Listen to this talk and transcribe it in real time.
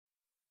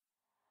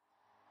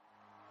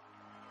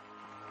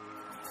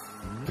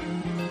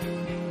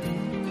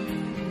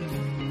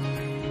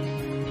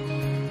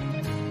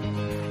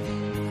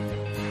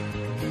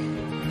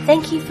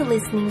Thank you for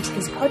listening to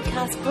this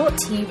podcast brought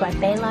to you by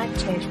Bay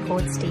Life Church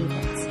Port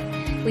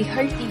Stephens. We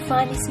hope you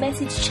find this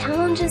message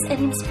challenges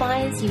and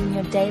inspires you in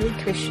your daily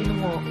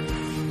Christian walk.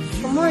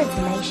 For more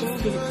information,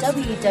 visit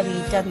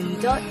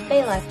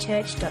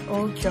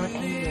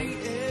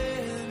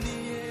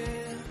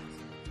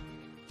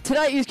www.baylifechurch.org.au.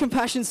 Today is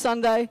Compassion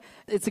Sunday.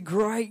 It's a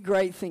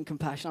great thing,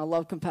 compassion. I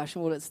love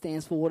compassion, what it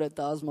stands for, what it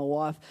does. My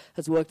wife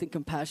has worked in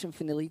compassion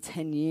for nearly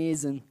 10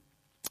 years and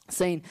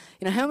seen,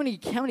 how many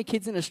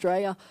kids in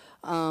Australia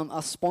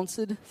are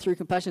sponsored through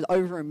compassion?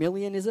 Over 1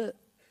 million, is it?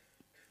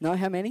 No,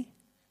 how many?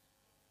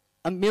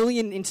 1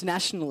 million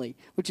internationally,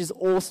 which is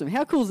awesome.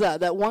 How cool is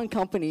that? That one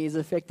company is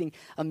affecting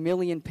 1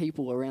 million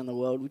people around the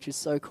world, which is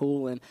so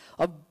cool. And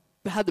I've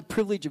had the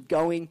privilege of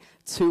going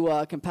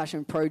to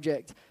Compassion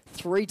Project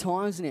 3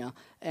 times now,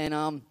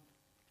 and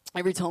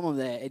every time I'm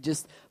there, it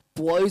just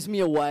blows me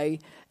away,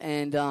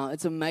 and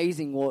it's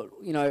amazing what,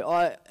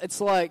 it's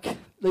like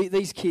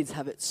these kids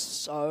have it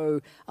so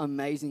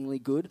amazingly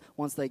good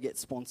once they get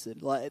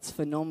sponsored. Like, it's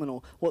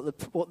phenomenal what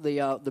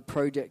the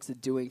projects are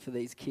doing for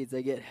these kids.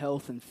 They get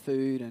health and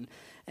food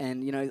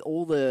and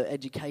all the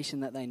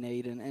education that they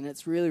need, and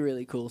it's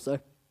really cool. So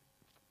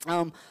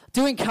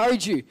do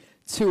encourage you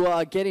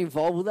to get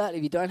involved with that.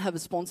 If you don't have a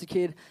sponsor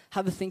kid,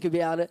 have a think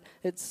about it.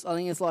 I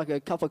think it's like a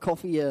cup of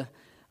coffee a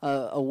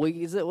week.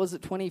 Was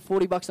it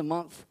 $40 a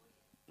month?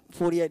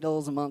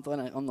 $48 a month.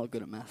 I'm not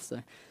good at math,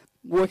 so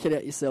work it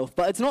out yourself.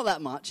 But it's not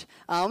that much.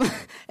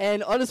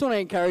 And I just want to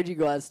encourage you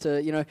guys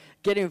to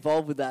get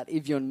involved with that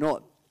if you're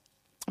not.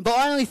 But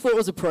I only thought it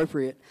was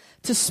appropriate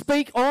to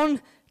speak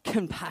on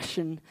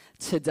compassion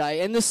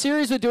today. And the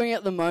series we're doing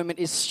at the moment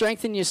is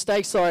Strengthen Your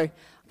Stakes. Sorry,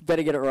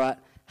 better get it right.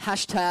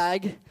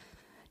 Hashtag.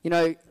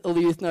 All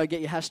the youth know,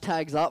 get your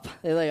hashtags up.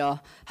 There they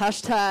are.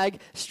 Hashtag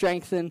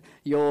strengthen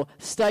your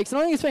stakes. And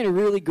I think it's been a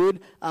really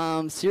good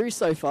series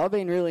so far. I've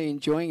been really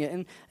enjoying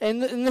it.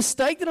 And the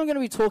stake that I'm going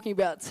to be talking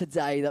about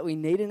today that we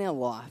need in our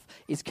life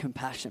is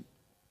compassion.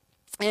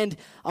 And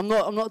I'm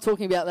not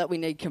talking about that we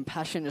need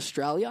Compassion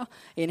Australia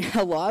in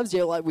our lives.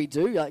 Yeah, like we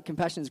do. Like,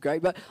 compassion is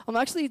great. But I'm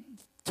actually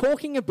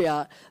talking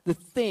about the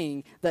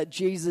thing that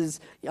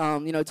Jesus,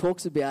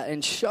 talks about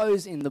and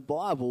shows in the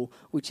Bible,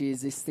 which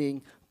is this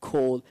thing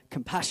called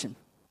compassion.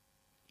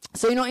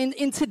 So,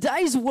 in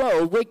today's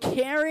world, we're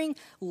caring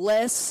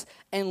less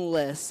and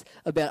less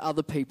about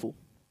other people.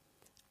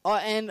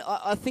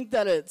 I think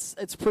that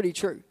it's pretty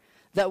true,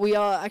 that we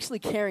are actually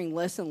caring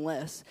less and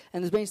less.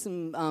 And there's been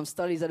some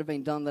studies that have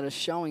been done that are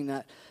showing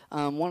that.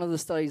 One of the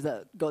studies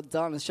that got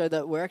done has showed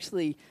that we're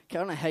actually, I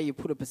don't know how you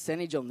put a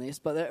percentage on this,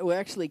 but that we're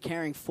actually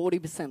caring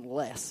 40%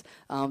 less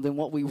than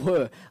what we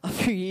were a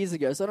few years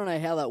ago. So I don't know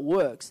how that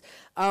works.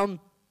 And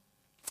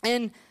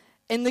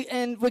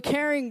we're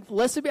caring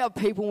less about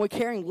people, and we're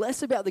caring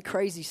less about the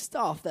crazy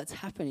stuff that's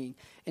happening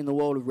in the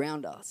world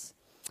around us.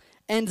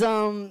 And,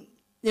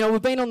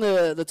 we've been on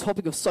the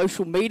topic of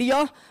social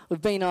media.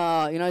 We've been,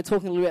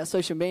 talking a little about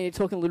social media,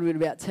 talking a little bit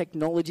about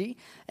technology.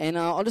 And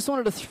I just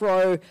wanted to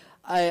throw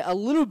a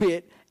little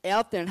bit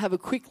out there and have a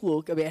quick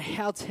look about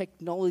how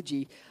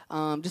technology,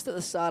 just at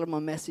the start of my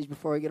message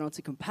before I get on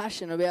to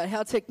compassion, about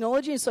how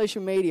technology and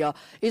social media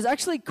is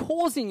actually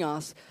causing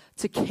us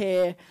to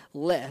care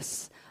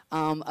less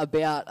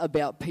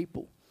about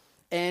people.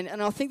 And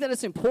I think that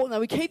it's important that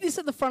we keep this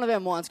at the front of our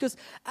minds, because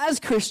as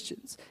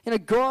Christians,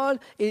 God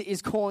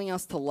is calling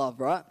us to love,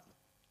 right?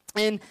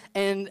 And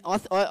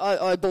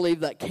I believe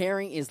that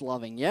caring is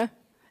loving, yeah?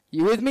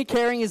 You with me?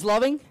 Caring is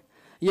loving?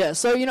 Yeah,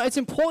 so, it's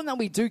important that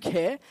we do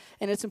care,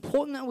 and it's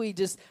important that we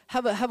just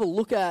have a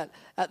look at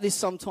this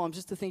sometimes,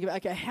 just to think about,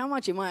 okay, how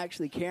much am I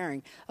actually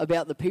caring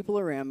about the people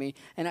around me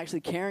and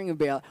actually caring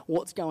about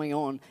what's going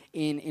on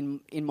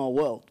in my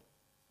world?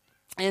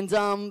 And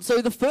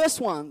so the first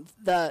one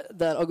that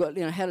I got,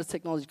 how does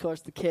technology cause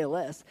us to care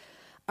less?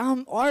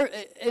 And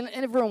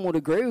everyone would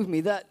agree with me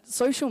that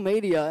social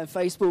media,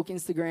 Facebook,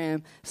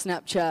 Instagram,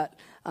 Snapchat,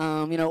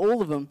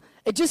 all of them,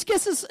 it just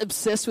gets us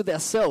obsessed with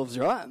ourselves,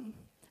 right?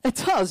 It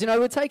does.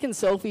 We're taking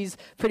selfies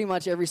pretty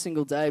much every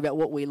single day about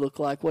what we look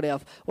like, what our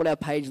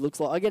page looks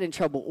like. I get in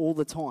trouble all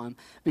the time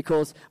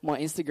because my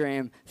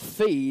Instagram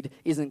feed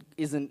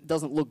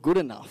doesn't look good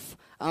enough.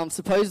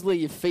 Supposedly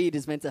your feed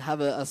is meant to have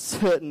a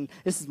certain.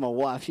 This is my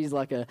wife. She's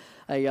like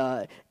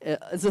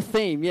it's a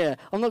theme. Yeah,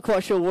 I'm not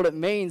quite sure what it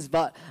means,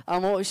 but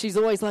she's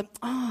always like,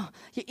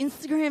 your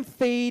Instagram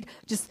feed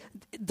just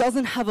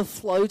doesn't have a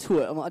flow to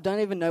it. I don't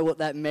even know what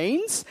that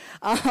means.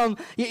 Your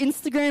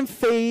Instagram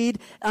feed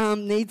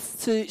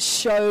needs to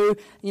show,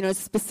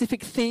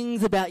 specific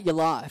things about your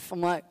life. I'm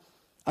like,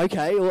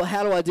 okay, well,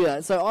 how do I do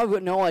that? So I've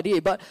got no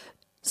idea. But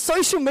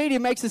social media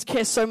makes us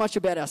care so much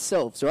about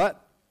ourselves, right?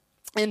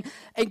 And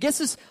gets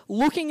us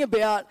looking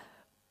about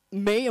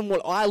me and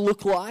what I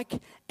look like,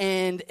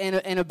 and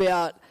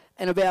about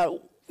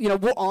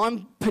what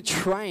I'm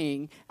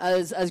portraying,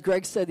 as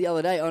Greg said the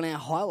other day, on our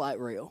highlight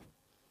reel.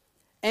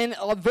 And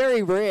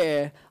very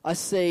rare I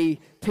see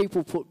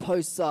people put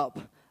posts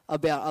up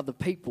about other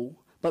people,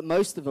 but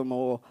most of them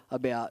are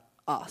about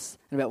us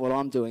and about what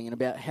I'm doing and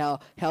about how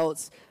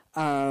it's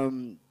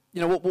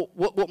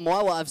what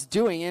my life's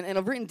doing. And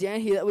I've written down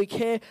here that we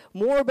care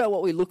more about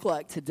what we look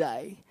like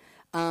today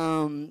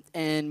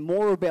and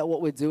more about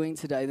what we're doing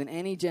today than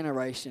any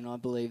generation, I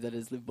believe, that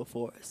has lived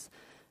before us.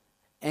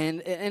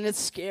 And it's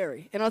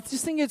scary. And I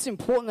just think it's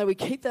important that we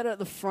keep that at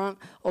the front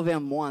of our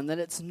mind, that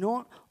it's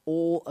not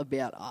all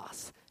about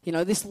us.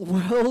 This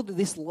world,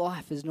 this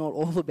life is not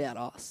all about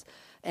us.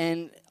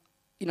 And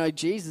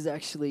Jesus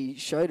actually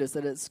showed us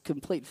that it's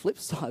complete flip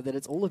side, that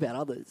it's all about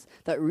others.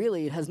 That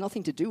really it has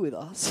nothing to do with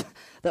us.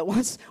 That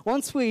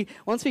once we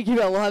give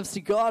our lives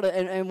to God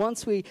and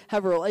once we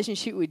have a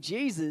relationship with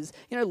Jesus,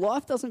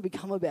 life doesn't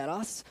become about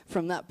us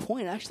from that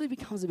point. It actually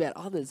becomes about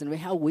others and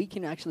how we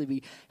can actually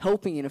be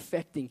helping and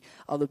affecting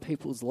other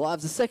people's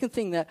lives. The second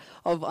thing that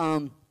I've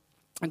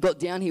got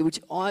down here,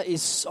 which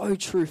is so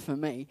true for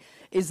me,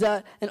 is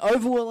that an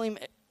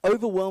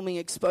overwhelming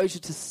exposure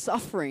to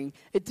suffering,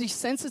 it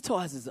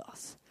desensitizes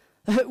us.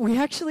 We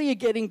actually are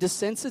getting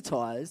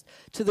desensitized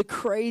to the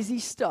crazy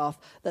stuff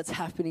that's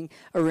happening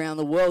around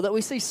the world. That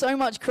we see so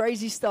much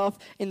crazy stuff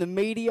in the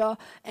media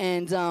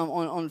and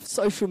on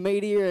social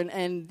media,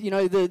 and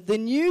the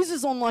news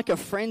is on like a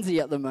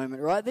frenzy at the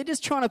moment, right? They're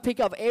just trying to pick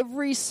up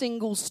every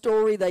single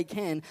story they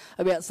can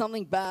about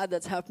something bad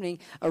that's happening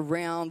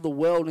around the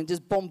world and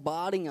just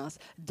bombarding us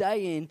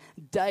day in,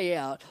 day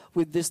out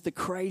with the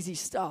crazy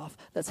stuff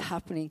that's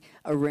happening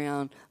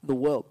around the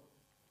world.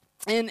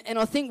 And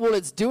I think what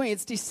it's doing,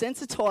 it's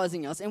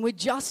desensitizing us, and we're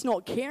just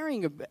not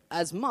caring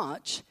as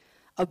much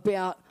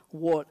about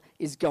what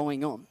is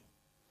going on.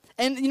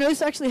 And,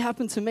 this actually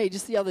happened to me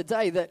just the other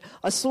day, that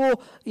I saw,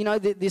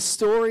 this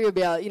story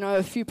about,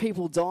 a few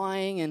people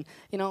dying, and,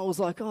 I was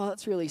like, oh,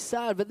 that's really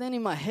sad. But then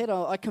in my head,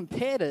 I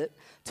compared it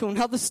to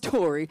another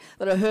story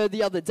that I heard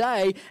the other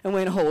day and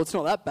went, oh, it's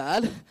not that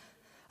bad. And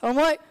I'm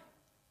like,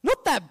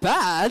 not that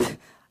bad?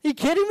 Are you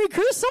kidding me,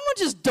 Chris? Someone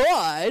just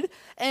died,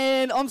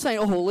 and I'm saying,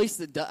 oh,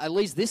 at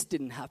least this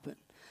didn't happen.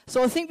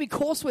 So I think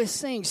because we're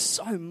seeing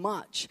so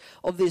much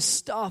of this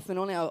stuff, and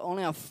on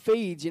our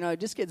feeds, it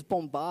just gets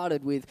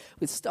bombarded with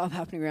stuff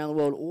happening around the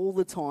world all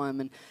the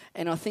time,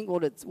 and I think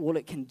what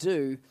it can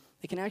do,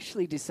 it can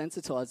actually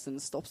desensitize us, and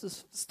it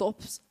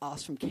stops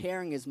us from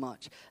caring as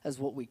much as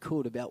what we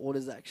could about what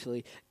is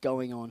actually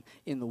going on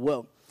in the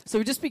world.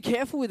 So just be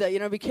careful with that,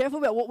 be careful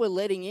about what we're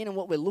letting in and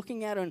what we're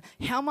looking at and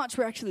how much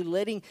we're actually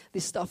letting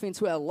this stuff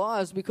into our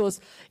lives,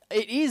 because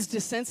it is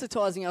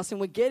desensitizing us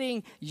and we're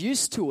getting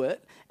used to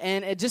it,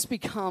 and it just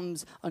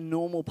becomes a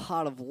normal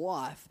part of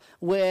life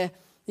where,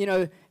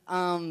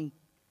 5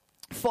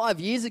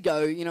 years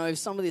ago, if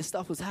some of this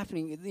stuff was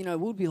happening,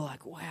 we'd be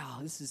like, wow,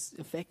 this is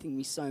affecting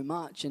me so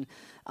much. And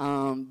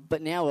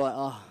but now we're like,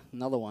 oh,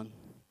 another one.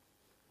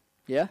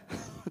 Yeah?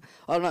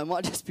 I don't know, it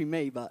might just be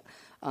me, but,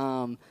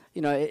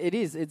 it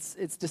is. It's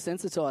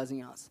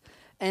desensitizing us.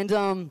 And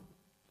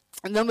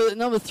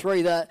number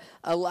three, that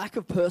a lack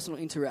of personal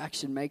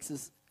interaction makes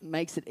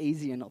it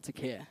easier not to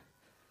care.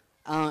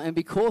 And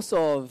because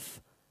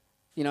of,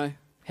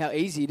 how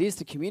easy it is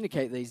to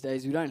communicate these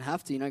days, we don't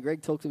have to.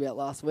 Greg talked about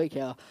last week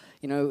how,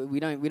 we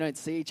don't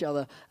see each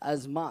other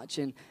as much.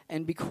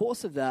 And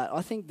because of that,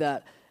 I think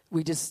that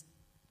we just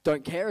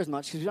don't care as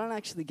much because we don't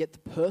actually get the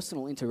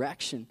personal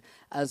interaction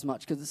as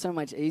much, because it's so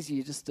much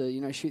easier just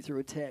to shoot through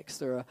a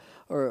text or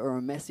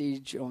a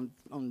message on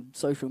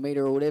social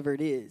media or whatever it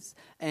is,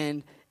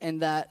 and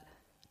that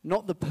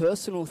not the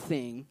personal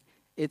thing,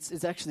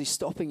 it's actually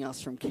stopping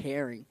us from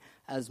caring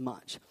as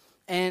much.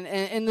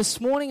 And this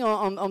morning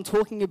I'm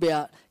talking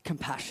about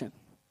compassion,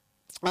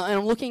 and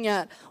I'm looking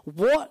at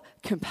what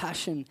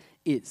compassion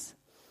is,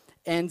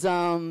 and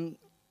I'm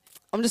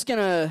just going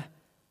to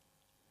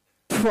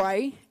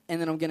pray. And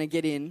then I'm going to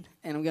get in,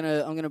 and I'm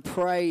going to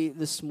pray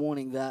this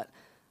morning that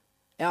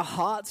our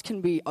hearts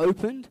can be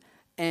opened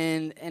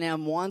and our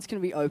minds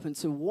can be open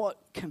to what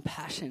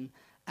compassion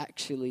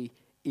actually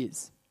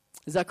is.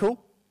 Is that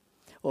cool?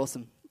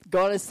 Awesome.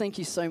 God, I just thank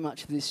you so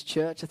much for this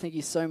church. I thank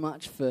you so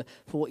much for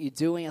what you're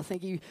doing. I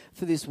thank you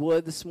for this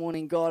word this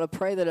morning, God. I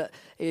pray that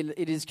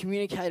it is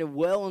communicated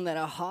well and that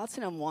our hearts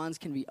and our minds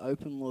can be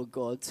open, Lord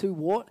God, to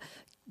what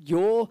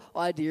your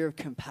idea of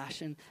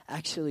compassion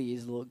actually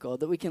is, Lord God,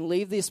 that we can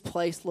leave this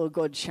place, Lord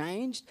God,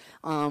 changed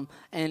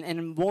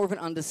and more of an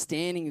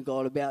understanding,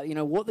 God, about,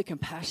 what the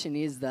compassion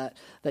is that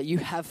you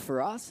have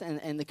for us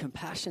and the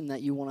compassion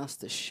that you want us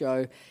to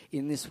show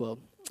in this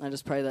world. I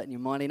just pray that in your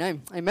mighty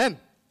name. Amen.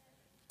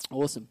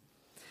 Awesome.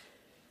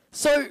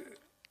 So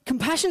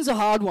compassion's a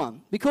hard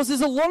one because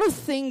there's a lot of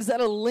things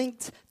that are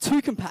linked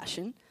to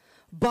compassion,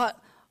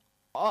 but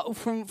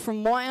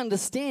from my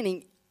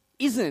understanding,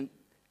 isn't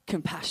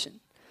compassion.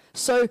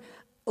 So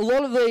a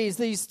lot of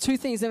these two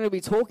things that I'm going to be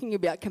talking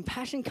about,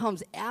 compassion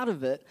comes out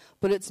of it,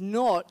 but it's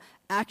not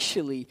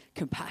actually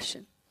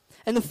compassion.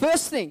 And the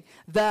first thing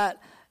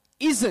that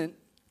isn't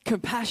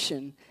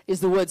compassion is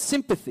the word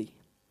sympathy.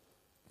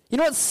 You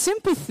know what?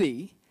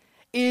 Sympathy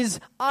is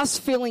us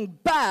feeling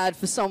bad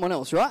for someone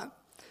else, right?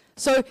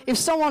 So if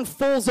someone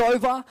falls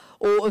over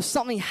or if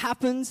something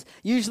happens,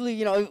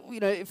 usually,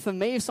 for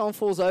me, if someone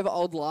falls over,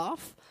 I'd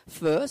laugh.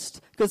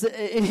 first, because it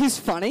is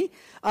funny.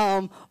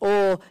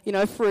 Or,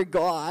 for a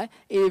guy,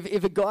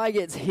 if a guy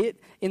gets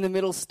hit in the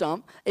middle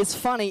stump, it's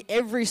funny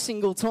every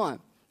single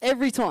time.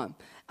 Every time.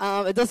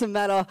 It doesn't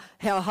matter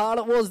how hard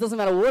it was, it doesn't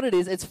matter what it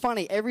is, it's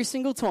funny every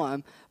single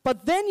time.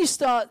 But then you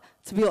start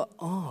to be like,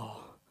 oh,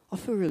 I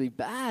feel really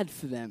bad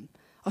for them.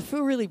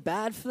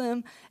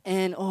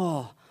 And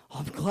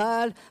I'm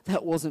glad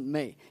that wasn't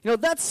me.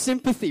 That's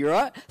sympathy,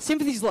 right?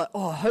 Sympathy's like,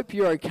 oh, I hope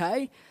you're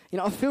okay.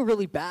 I feel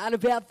really bad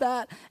about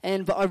that,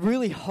 but I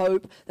really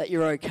hope that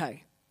you're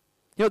okay.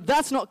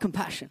 That's not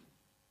compassion.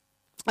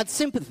 That's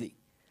sympathy.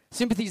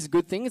 Sympathy is a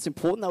good thing. It's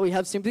important that we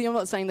have sympathy. I'm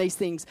not saying these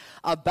things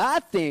are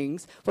bad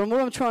things, but what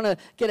I'm trying to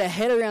get a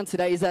head around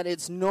today is that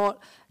it's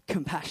not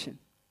compassion.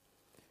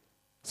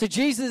 So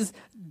Jesus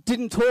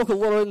didn't talk a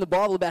lot in the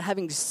Bible about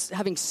having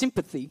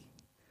sympathy,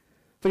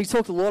 but he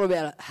talked a lot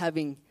about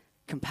having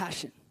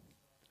compassion.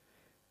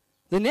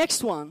 The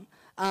next one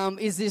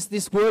is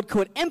this word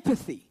called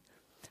empathy.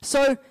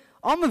 So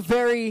I'm a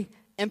very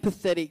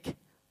empathetic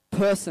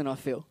person, I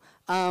feel.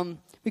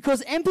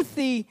 Because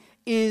empathy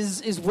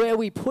is where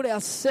we put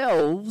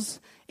ourselves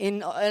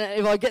in, and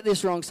if I get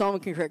this wrong, Simon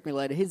can correct me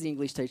later. He's the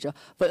English teacher,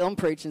 but I'm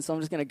preaching, so I'm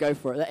just going to go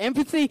for it. The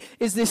empathy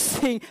is this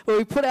thing where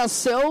we put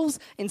ourselves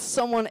in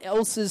someone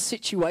else's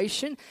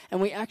situation, and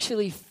we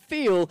actually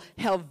feel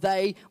how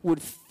they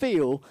would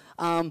feel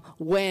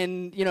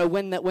when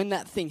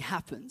that thing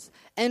happens.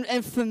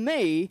 And for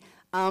me,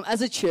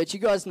 as a church, you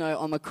guys know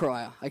I'm a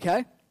crier,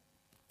 okay?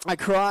 I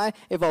cry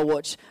if I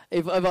watch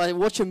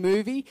a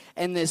movie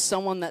and there's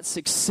someone that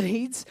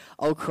succeeds,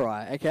 I'll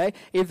cry, okay?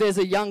 If there's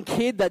a young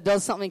kid that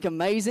does something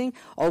amazing,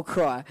 I'll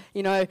cry.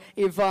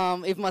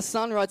 If my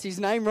son writes his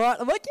name right,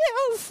 I'm like,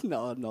 yes.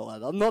 No, I'm not like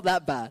that. I'm not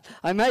that bad.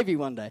 I may be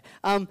one day.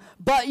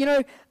 But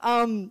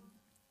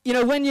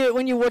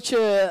when you watch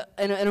an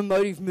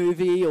emotive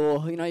movie,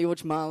 or you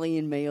watch Marley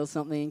and Me or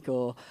something,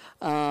 or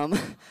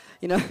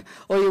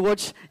or you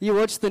watch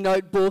The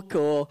Notebook,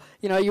 or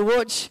you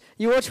watch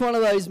one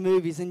of those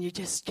movies, and you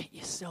just get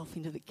yourself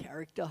into the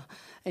character,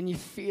 and you're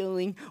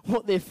feeling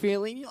what they're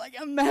feeling. You're like,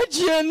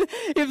 imagine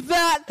if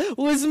that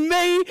was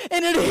me,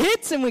 and it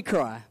hits, and we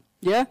cry.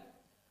 Yeah,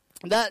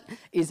 that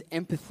is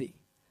empathy,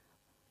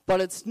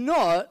 but it's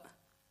not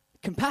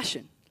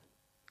compassion.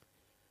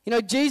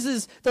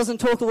 Jesus doesn't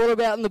talk a lot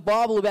about in the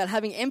Bible about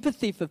having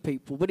empathy for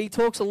people, but he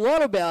talks a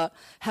lot about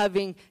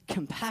having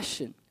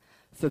compassion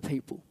for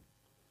people.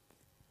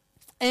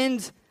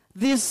 And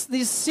this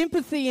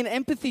sympathy and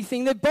empathy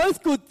thing, they're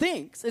both good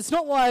things. It's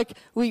not like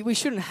we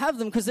shouldn't have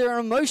them, because they're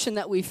an emotion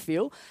that we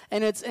feel,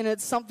 and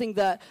it's something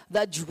that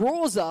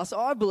draws us,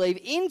 I believe,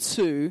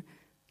 into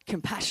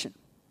compassion.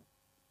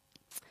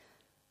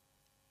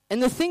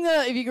 And the thing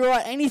that, if you can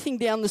write anything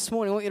down this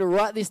morning, I want you to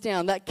write this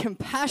down, that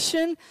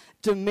compassion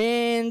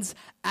demands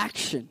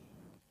action.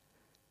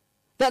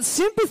 That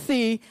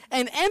sympathy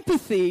and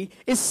empathy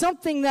is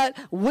something that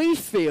we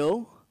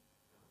feel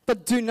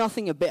but do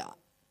nothing about.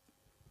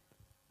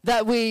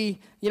 That we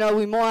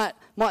might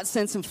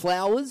send some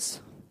flowers.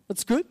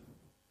 That's good.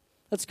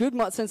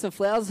 Might send some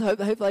flowers. Hope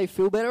they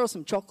feel better, or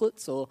some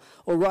chocolates, or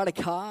write a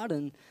card,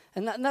 and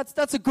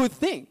that's a good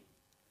thing.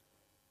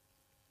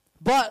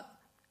 But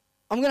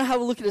I'm going to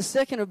have a look at a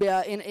second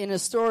about in a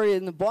story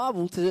in the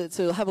Bible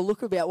to have a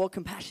look about what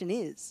compassion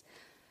is.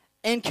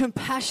 And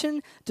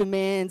compassion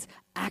demands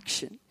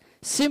action.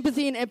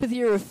 Sympathy and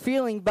empathy are a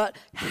feeling, but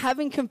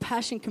having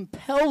compassion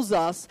compels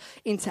us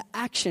into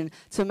action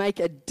to make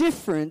a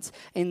difference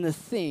in the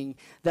thing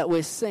that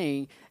we're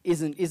seeing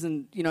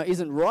isn't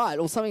right,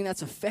 or something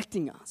that's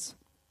affecting us.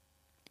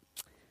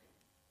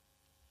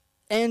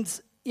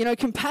 And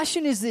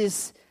compassion is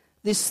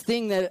this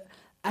thing that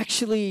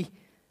actually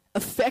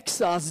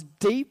affects us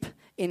deep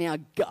in our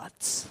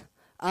guts.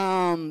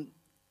 In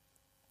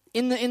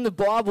the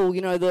Bible,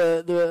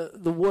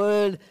 the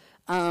word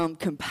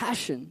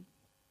compassion.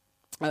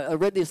 I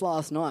read this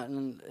last night,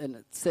 and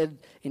it said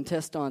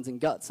intestines and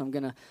guts. I'm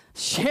going to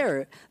share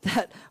it,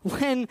 that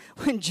when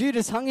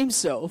Judas hung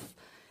himself,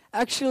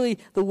 actually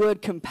the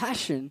word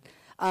compassion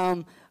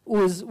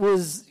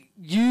was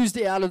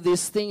used out of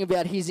this thing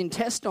about his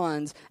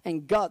intestines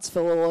and guts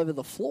fell all over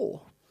the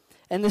floor.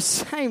 And the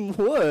same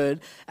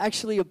word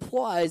actually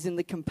applies in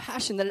the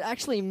compassion, that it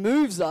actually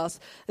moves us.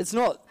 It's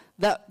not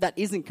that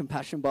isn't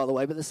compassion, by the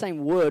way, but the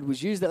same word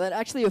was used that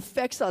actually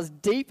affects us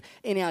deep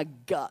in our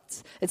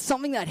guts. It's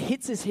something that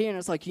hits us here, and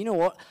it's like, you know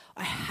what?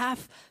 I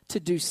have to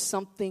do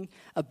something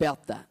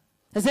about that.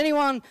 Has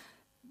anyone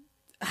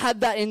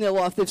had that in their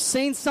life? They've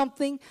seen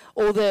something,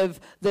 or they've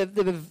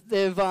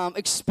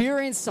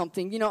experienced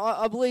something.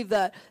 I believe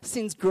that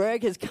since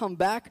Greg has come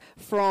back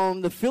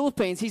from the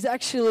Philippines, he's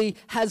actually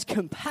has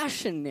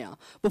compassion now.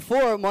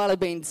 Before it might have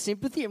been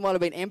sympathy, it might have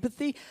been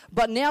empathy,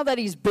 but now that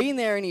he's been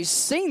there and he's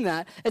seen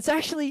that, it's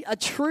actually a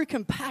true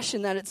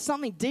compassion, that it's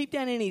something deep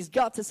down in his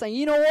gut to say,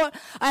 you know what?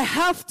 I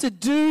have to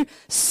do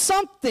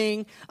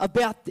something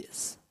about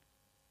this.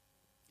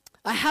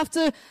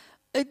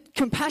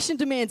 Compassion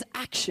demands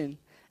action.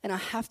 And I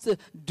have to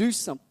do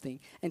something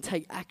and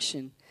take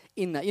action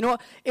in that. You know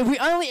what? If we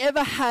only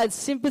ever had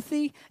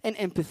sympathy and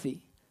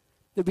empathy,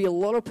 there'd be a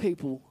lot of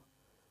people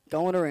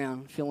going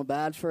around feeling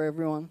bad for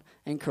everyone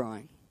and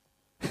crying.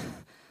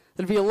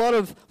 There'd be a lot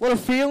of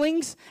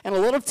feelings and a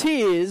lot of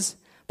tears,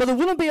 but there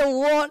wouldn't be a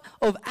lot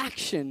of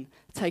action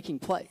taking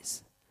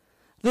place.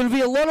 There'd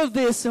be a lot of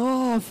this,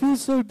 oh, I feel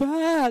so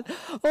bad.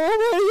 Oh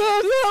my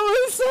God,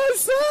 that was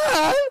so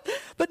sad.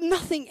 But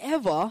nothing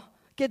ever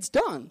gets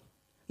done.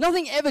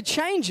 Nothing ever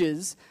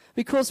changes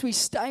because we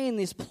stay in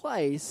this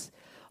place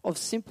of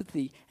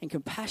sympathy and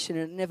compassion,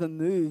 and it never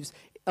moves.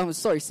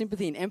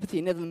 Sympathy and empathy,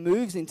 it never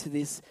moves into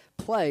this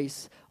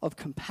place of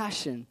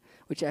compassion,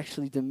 which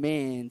actually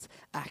demands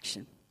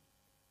action.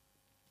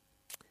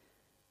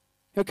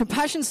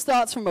 Compassion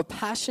starts from a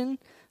passion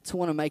to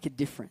want to make a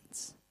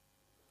difference.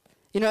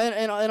 And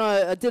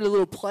I did a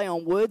little play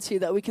on words here,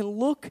 that we can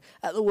look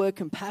at the word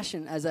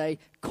compassion as a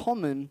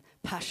common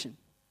passion.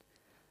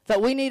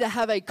 That we need to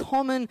have a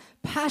common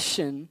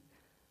passion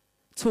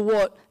to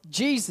what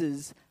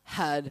Jesus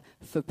had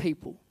for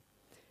people.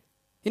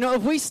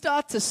 If we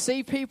start to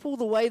see people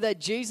the way that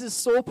Jesus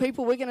saw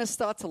people, we're going to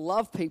start to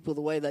love people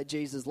the way that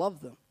Jesus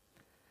loved them.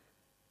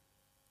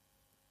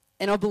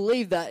 And I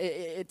believe that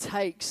it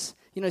takes,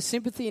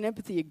 sympathy and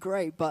empathy are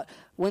great, but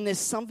when there's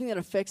something that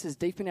affects us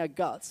deep in our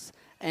guts,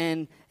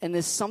 and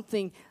there's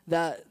something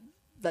that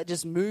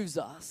just moves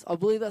us, I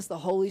believe that's the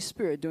Holy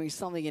Spirit doing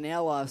something in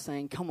our lives,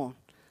 saying, come on,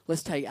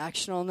 let's take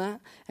action on that,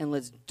 and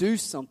let's do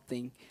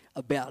something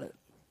about it.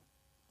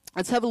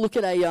 Let's have a look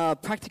at a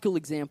practical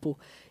example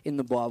in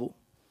the Bible.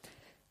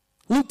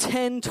 Luke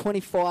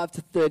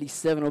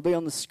 10:25-37. It'll be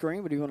on the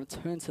screen, but if you want to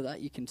turn to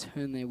that, you can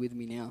turn there with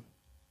me now.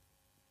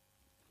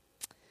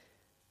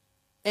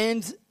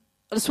 And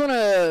I just want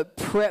to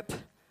prep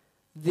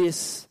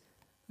this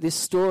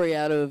story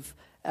out of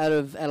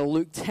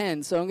Luke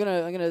 10. So I'm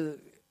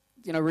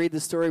gonna read the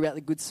story about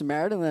the Good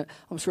Samaritan. That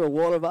I'm sure a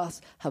lot of us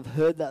have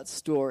heard that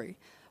story.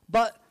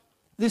 But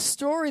this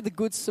story, the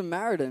Good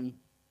Samaritan,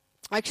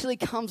 actually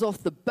comes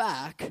off the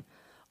back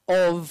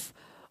of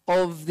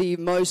the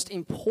most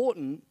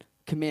important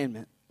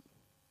commandment.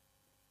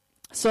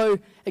 So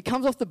it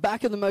comes off the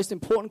back of the most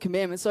important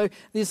commandment. So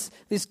this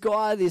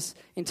guy, this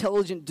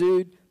intelligent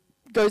dude,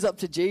 goes up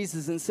to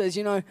Jesus and says,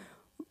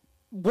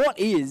 what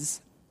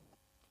is...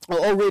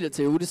 I'll read it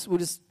to you. We'll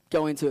just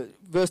go into it.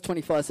 Verse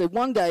 25 said,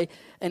 one day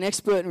an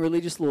expert in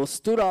religious law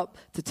stood up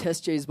to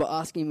test Jesus by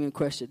asking him a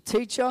question.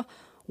 Teacher,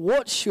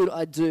 what should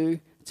I do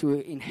to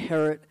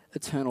inherit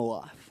eternal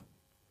life?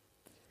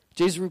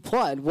 Jesus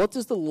replied, what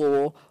does the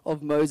law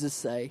of Moses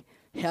say?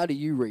 How do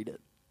you read it?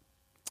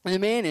 And the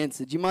man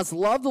answered, you must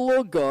love the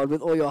Lord God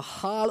with all your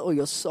heart, all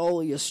your soul,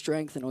 all your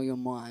strength, and all your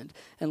mind,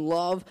 and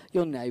love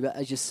your neighbor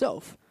as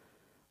yourself.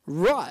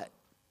 Right,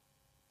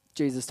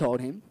 Jesus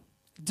told him,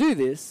 do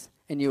this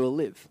and you will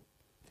live.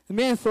 The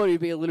man thought he'd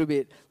be a little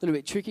bit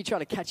tricky, try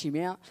to catch him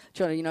out,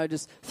 try to,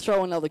 just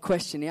throw another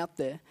question out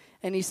there.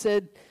 And he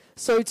said,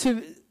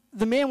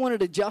 the man wanted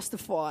to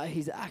justify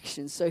his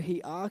actions, so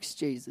he asked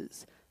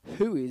Jesus,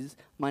 who is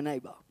my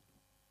neighbor?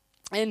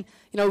 And,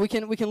 we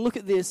can look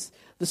at this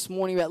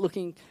morning about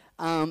looking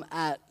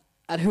at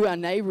who our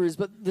neighbor is.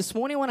 But this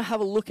morning I want to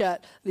have a look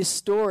at this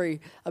story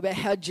about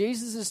how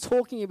Jesus is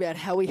talking about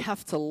how we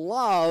have to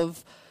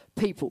love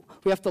people.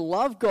 We have to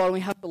love God and we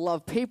have to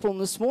love people.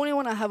 And this morning I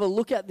want to have a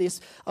look at this,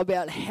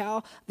 about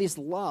how this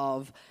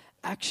love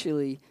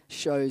actually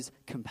shows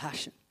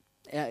compassion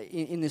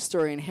in this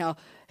story, and how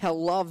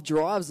love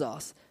drives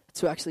us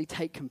to actually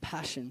take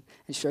compassion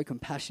and show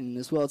compassion in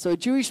this world. So a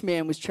Jewish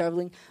man was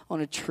traveling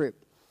on a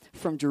trip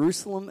from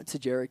Jerusalem to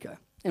Jericho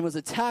and was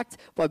attacked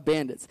by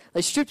bandits.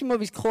 They stripped him of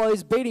his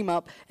clothes, beat him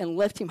up, and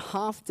left him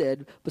half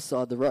dead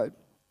beside the road.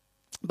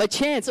 By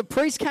chance, a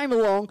priest came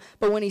along,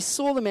 but when he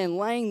saw the man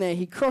laying there,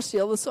 he crossed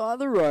the other side of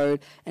the road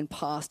and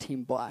passed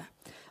him by.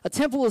 A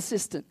temple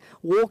assistant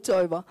walked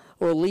over,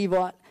 or a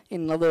Levite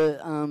in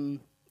another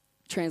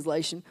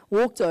translation,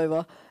 walked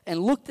over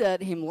and looked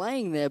at him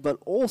laying there, but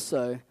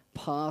also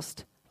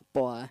passed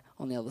by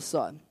on the other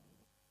side.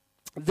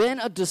 Then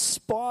a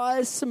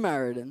despised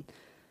Samaritan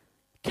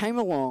came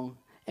along,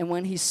 and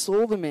when he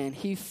saw the man,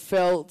 he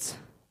felt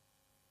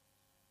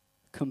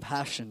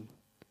compassion.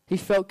 He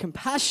felt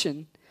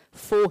compassion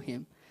for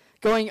him.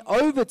 Going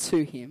over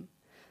to him,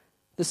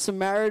 the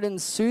Samaritan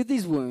soothed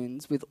his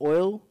wounds with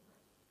oil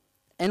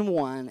and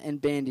wine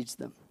and bandaged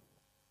them.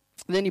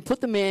 Then he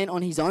put the man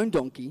on his own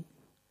donkey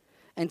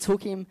and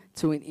took him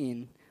to an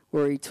inn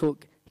where he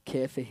took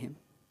care for him.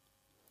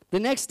 The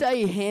next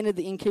day he handed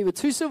the innkeeper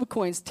 2 silver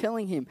coins,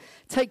 telling him,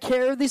 take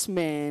care of this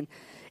man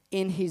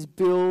in his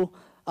bill.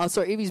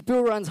 If his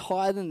bill runs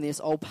higher than this,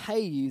 I'll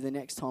pay you the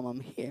next time I'm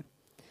here.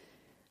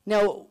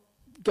 Now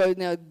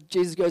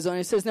Jesus goes on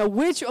and says, now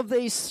which of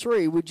these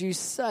 3 would you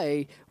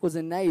say was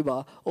a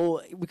neighbor?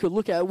 Or we could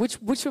look at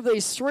which of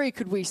these 3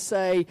 could we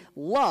say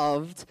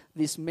loved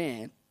this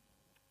man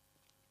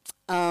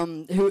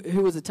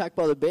who was attacked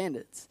by the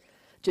bandits?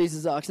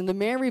 Jesus asked. And the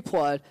man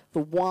replied, the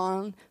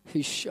one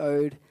who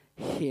showed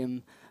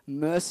him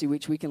mercy,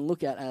 which we can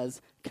look at as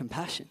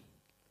compassion.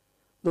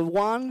 The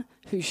one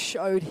who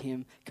showed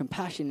him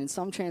compassion. In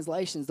some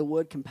translations, the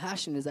word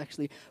compassion is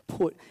actually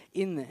put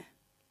in there.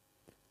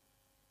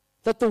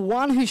 that the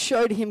one who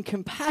showed him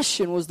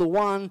compassion was the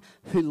one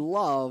who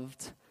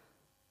loved.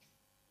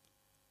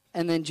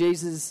 And then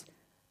Jesus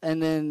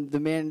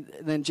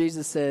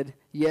said,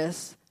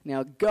 yes,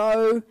 now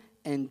go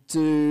and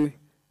do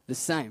the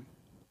same.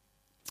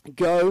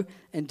 Go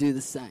and do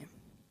the same.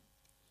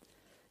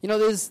 You know,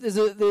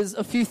 there's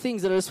a few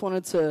things that I just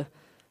wanted to,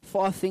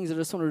 5 things that I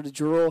just wanted to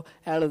draw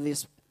out of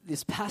this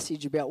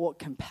passage about what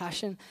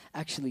compassion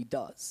actually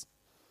does.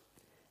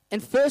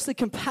 And firstly,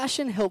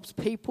 compassion helps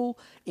people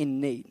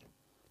in need.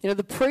 You know,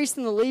 the priest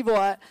and the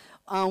Levite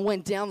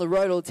went down the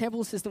road, or the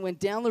temple assistant went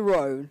down the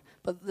road,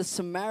 but the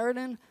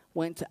Samaritan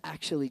went to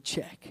actually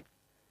check.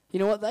 You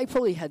know what? They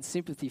probably had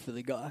sympathy for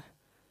the guy.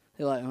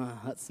 They're like, oh,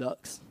 that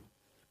sucks.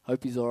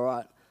 Hope he's all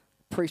right.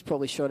 Priest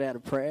probably shot out a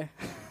prayer,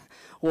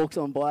 walked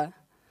on by.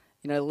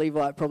 You know, the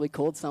Levite probably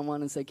called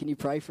someone and said, can you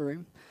pray for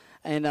him?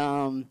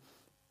 And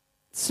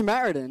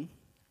Samaritan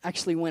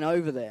actually went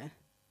over there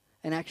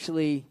and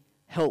actually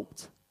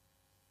helped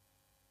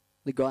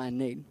the guy in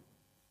need.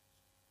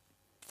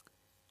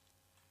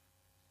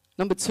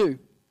 Number 2,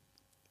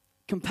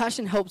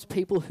 compassion helps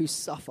people who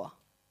suffer.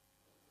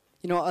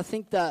 You know, I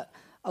think that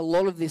a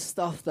lot of this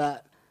stuff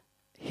that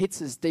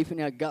hits us deep in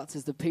our guts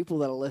is the people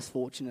that are less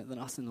fortunate than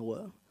us in the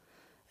world.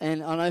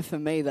 And I know for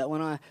me that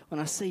when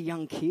I see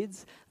young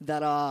kids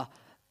that are,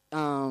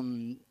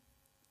 you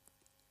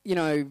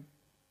know,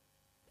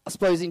 I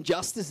suppose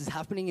injustice is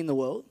happening in the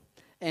world,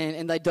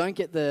 and they don't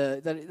get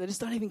they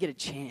just don't even get a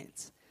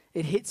chance.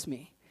 It hits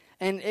me.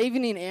 And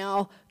even in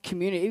our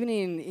community, even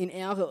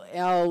in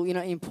our you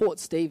know, in Port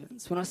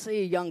Stephens, when I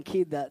see a young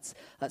kid that's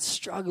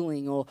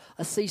struggling, or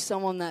I see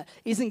someone that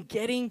isn't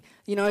getting,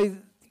 you know,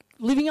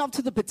 living up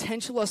to the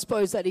potential, I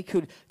suppose, that he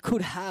could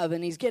have,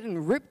 and he's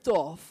getting ripped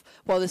off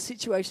by the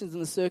situations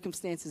and the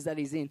circumstances that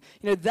he's in,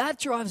 you know, that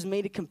drives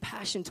me to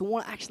compassion, to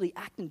want to actually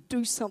act and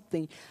do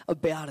something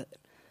about it.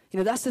 You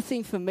know, that's the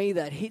thing for me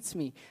that hits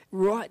me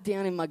right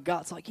down in my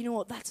guts. Like, you know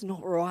what, that's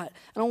not right.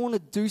 And I want to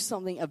do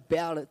something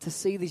about it, to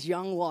see this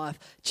young life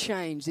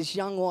change, this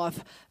young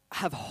life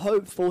have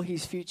hope for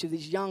his future,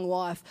 this young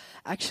life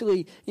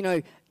actually, you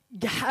know,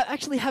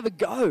 actually have a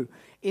go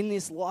in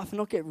this life and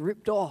not get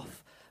ripped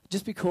off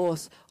just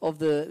because of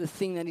the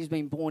thing that he's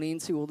been born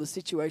into, or the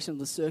situation, or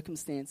the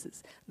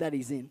circumstances that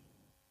he's in.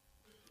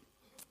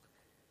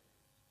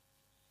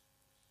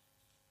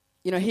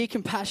 You know, here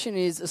compassion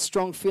is a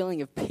strong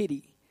feeling of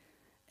pity.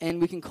 And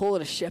we can call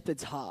it a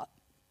shepherd's heart.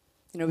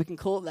 You know, we can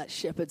call it that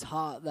shepherd's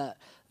heart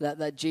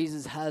that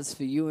Jesus has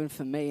for you and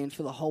for me and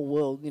for the whole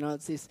world. You know,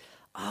 it's this,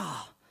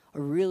 I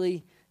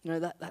really, you know,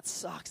 that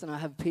sucks, and I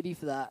have pity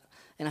for that,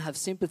 and I have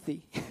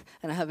sympathy,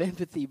 and I have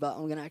empathy, but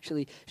I'm going to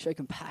actually show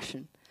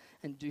compassion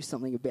and do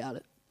something about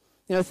it.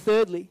 You know,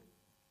 thirdly,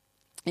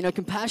 you know,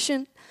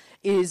 compassion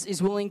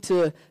is willing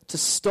to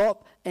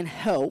stop and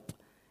help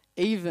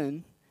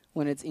even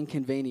when it's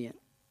inconvenient.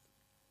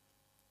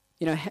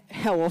 You know,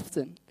 how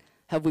often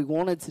have we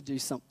wanted to do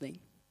something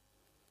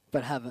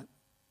but haven't?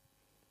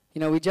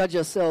 You know, we judge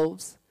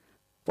ourselves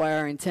by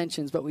our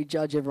intentions, but we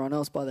judge everyone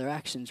else by their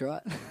actions,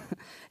 right?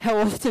 How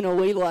often are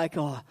we like,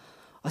 oh,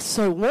 I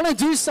so want to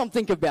do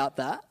something about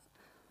that,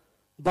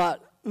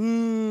 but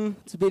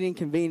it's a bit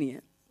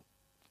inconvenient.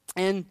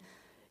 And,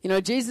 you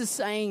know, Jesus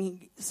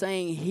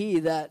saying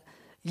here that,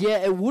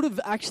 yeah, it would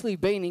have actually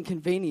been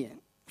inconvenient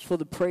for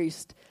the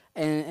priest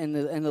and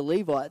the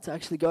Levite to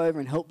actually go over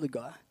and help the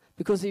guy.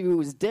 Because if he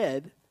was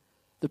dead,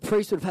 the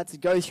priest would have had to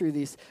go through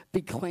this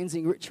big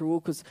cleansing ritual,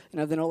 because, you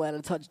know, they're not allowed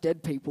to touch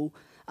dead people.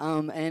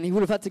 And he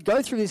would have had to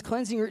go through this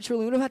cleansing ritual.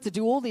 He would have had to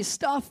do all this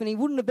stuff, and he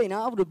wouldn't have been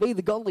able to be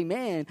the godly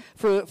man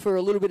for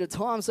a little bit of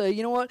time. So,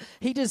 you know what?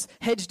 He just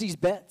hedged his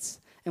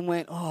bets and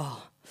went,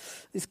 oh,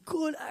 this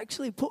could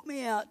actually put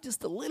me out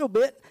just a little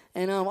bit,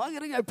 and I'm going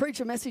to go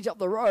preach a message up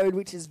the road,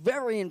 which is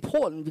very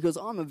important because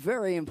I'm a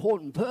very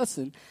important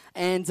person,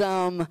 and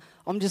I'm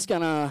just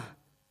going to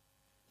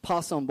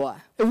pass on by.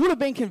 It would have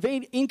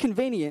been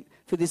inconvenient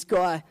for this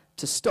guy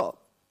to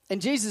stop.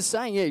 And Jesus is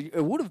saying, yeah,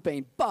 it would have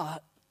been,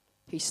 but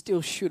he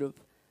still should have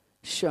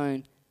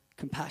shown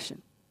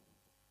compassion.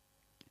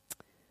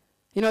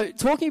 You know,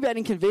 talking about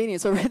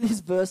inconvenience, I read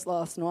this verse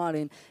last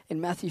night in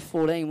Matthew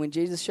 14 when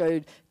Jesus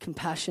showed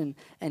compassion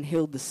and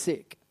healed the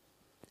sick.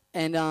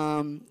 And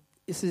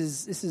this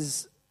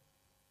is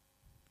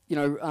you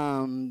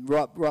know,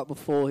 right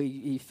before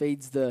he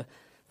feeds the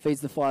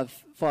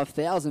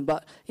 5,000.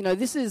 But, you know,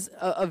 this is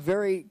a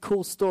very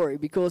cool story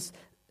because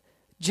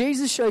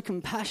Jesus showed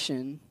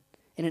compassion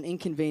in an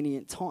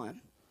inconvenient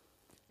time.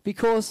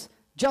 Because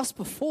just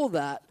before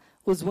that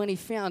was when he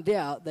found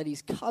out that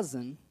his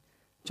cousin,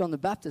 John the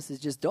Baptist, has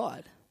just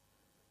died.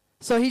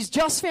 So he's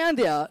just found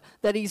out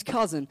that his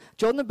cousin,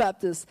 John the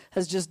Baptist,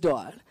 has just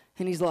died.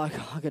 And he's like,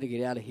 oh, I've got to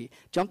get out of here.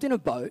 Jumped in a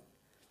boat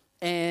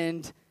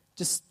and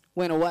just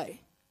went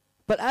away.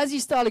 But as he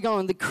started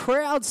going, the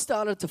crowd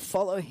started to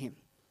follow him.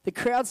 The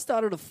crowd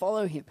started to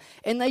follow him.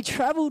 And they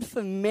traveled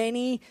for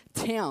many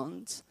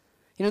towns.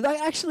 You know, they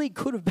actually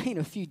could have been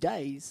a few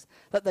days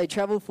that they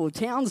traveled for.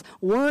 Towns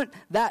weren't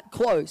that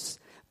close.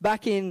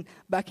 back in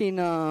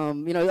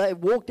they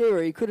walked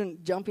there. You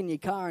couldn't jump in your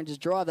car and just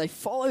drive. They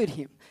followed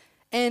him.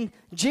 And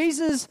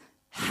Jesus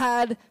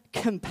had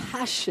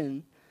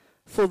compassion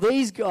for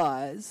these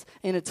guys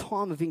in a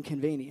time of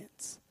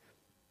inconvenience.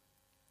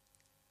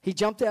 He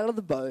jumped out of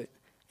the boat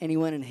and he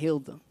went and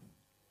healed them.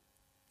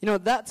 You know,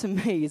 that to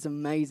me is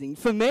amazing.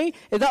 For me,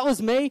 if that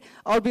was me,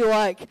 I'd be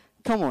like,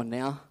 come on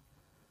now.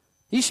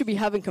 You should be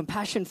having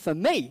compassion for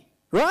me,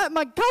 right?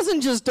 My cousin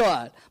just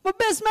died. My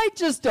best mate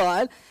just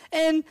died.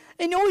 And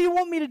all you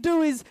want me to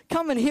do is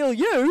come and heal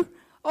you.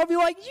 I'll be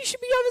like, you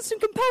should be having some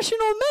compassion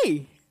on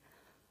me.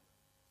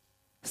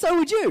 So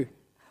would you.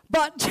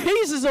 But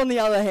Jesus, on the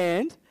other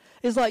hand,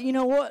 is like, you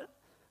know what?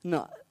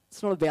 No,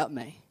 it's not about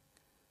me.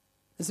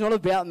 It's not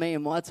about me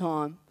and my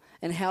time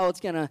and how it's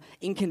going to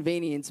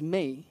inconvenience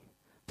me.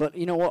 But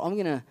you know what? I'm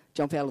going to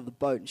jump out of the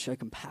boat and show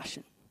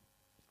compassion.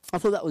 I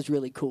thought that was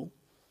really cool.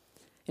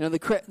 You know,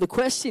 the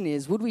question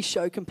is, would we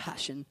show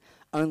compassion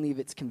only if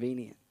it's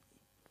convenient?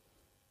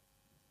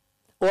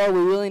 Or are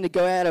we willing to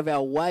go out of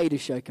our way to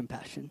show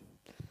compassion?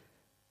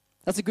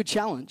 That's a good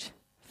challenge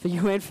for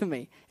you and for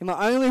me. Am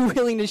I only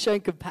willing to show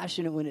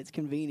compassion when it's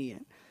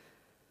convenient?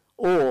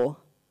 Or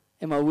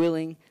am I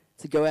willing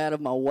to go out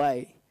of my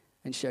way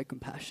and show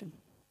compassion?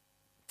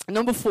 And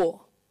number 4,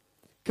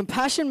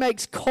 compassion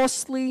makes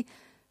costly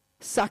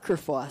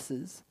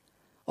sacrifices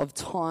of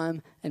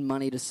time and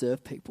money to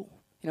serve people.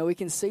 You know, we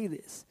can see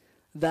this,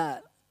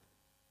 that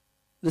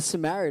the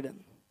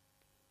Samaritan,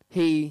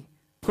 he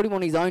put him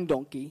on his own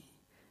donkey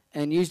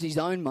and used his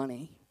own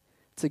money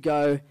to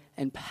go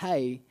and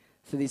pay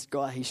for this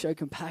guy. He showed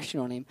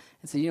compassion on him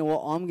and said, you know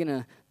what, I'm going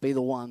to be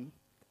the one.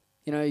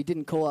 You know, he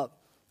didn't call up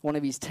one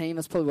of his team.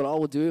 That's probably what I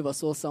would do if I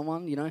saw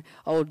someone, you know.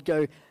 I would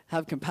go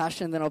have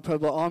compassion, then I'd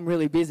probably be like, I'm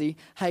really busy.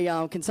 Hey,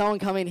 can someone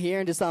come in here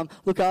and just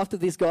look after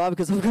this guy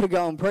because I've got to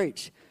go and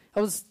preach.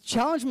 I was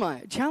challenge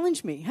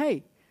me.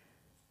 Hey,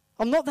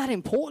 I'm not that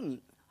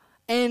important.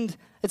 And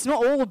it's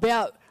not all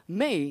about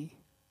me,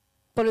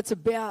 but it's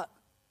about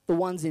the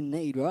ones in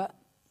need, right?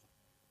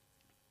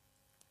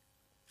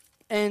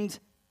 And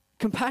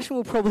compassion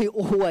will probably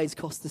always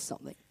cost us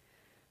something.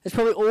 It's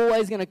probably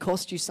always going to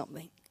cost you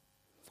something.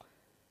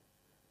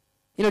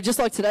 You know, just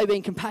like today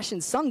being Compassion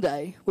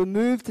Sunday, we're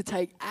moved to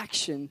take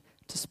action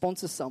to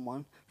sponsor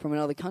someone from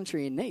another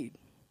country in need.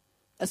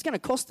 That's going to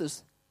cost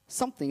us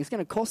something. It's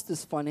going to cost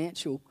us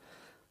financial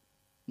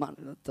money.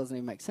 That doesn't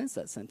even make sense,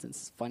 that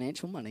sentence.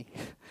 Financial money.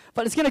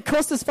 But it's going to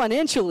cost us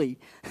financially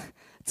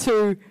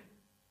to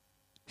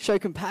show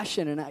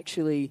compassion and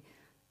actually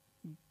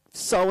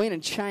sow in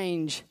and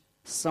change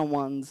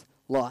someone's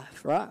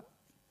life, right?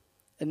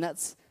 And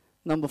that's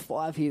number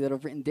 5 here that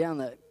I've written down,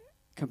 that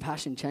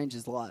compassion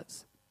changes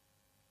lives.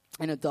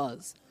 And it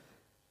does.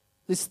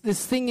 This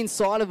thing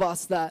inside of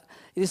us, that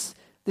this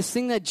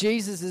thing that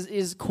Jesus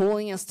is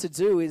calling us to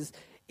do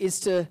is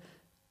to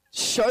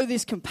show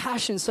this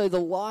compassion so the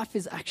life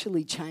is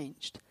actually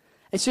changed.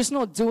 It's just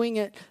not doing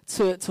it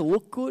to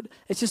look good.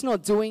 It's just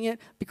not doing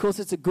it because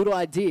it's a good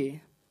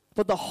idea.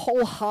 But the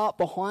whole heart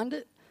behind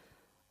it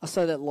are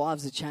so that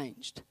lives are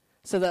changed.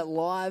 So that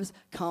lives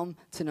come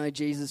to know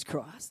Jesus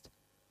Christ.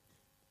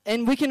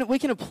 And we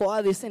can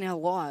apply this in our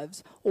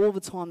lives all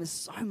the time. There's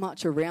so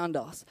much around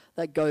us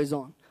that goes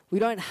on. We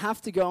don't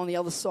have to go on the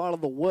other side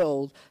of the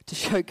world to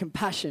show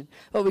compassion,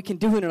 but we can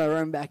do it in our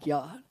own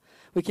backyard.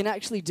 We can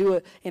actually do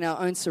it in our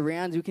own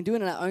surroundings. We can do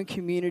it in our own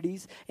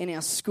communities, in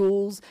our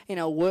schools, in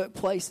our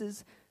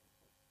workplaces.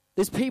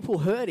 There's people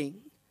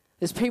hurting.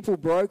 There's people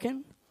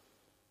broken.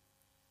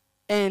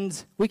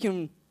 And we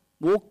can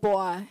walk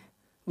by.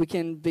 We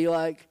can be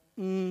like,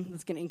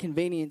 it's going to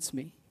inconvenience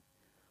me.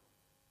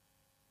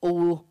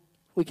 Or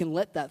we can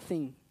let that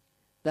thing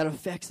that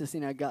affects us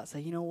in our gut say,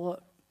 you know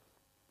what?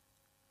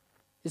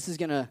 This is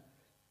going to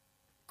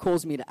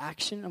cause me to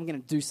action. I'm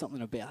going to do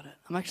something about it.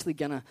 I'm actually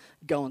going to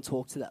go and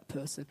talk to that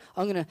person.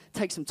 I'm going to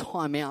take some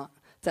time out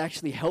to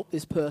actually help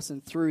this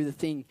person through the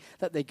thing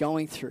that they're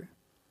going through.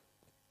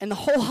 And the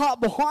whole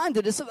heart behind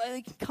it is so that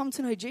they can come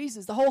to know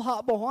Jesus. The whole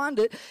heart behind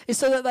it is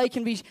so that they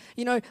can be,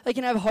 they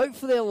can have hope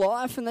for their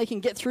life and they can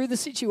get through the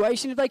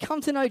situation. If they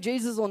come to know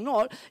Jesus or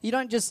not, you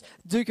don't just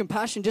do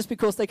compassion just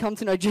because they come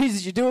to know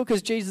Jesus. You do it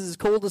because Jesus has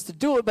called us to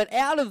do it. But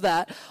out of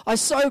that, I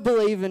so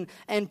believe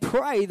and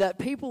pray that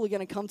people are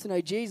going to come to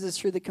know Jesus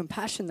through the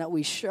compassion that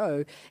we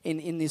show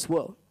in this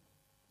world.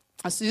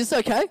 Is this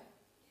okay?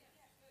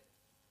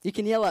 You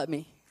can yell at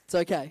me. It's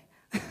okay.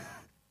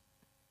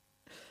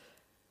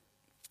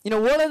 You know,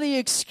 what are the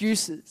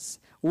excuses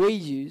we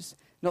use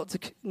not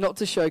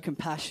to show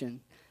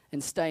compassion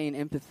and stay in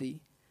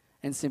empathy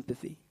and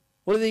sympathy?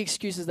 What are the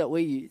excuses that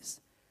we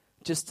use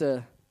just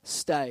to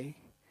stay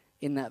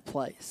in that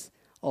place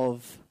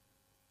of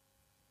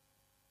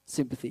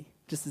sympathy,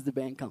 just as the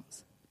band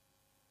comes?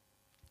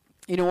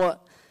 You know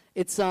what?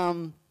 It's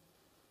awesome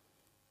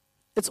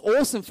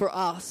for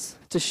us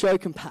to show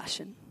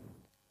compassion.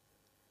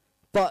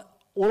 But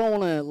what I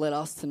want to let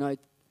us to know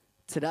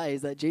today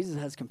is that Jesus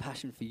has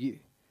compassion for you.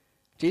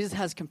 Jesus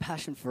has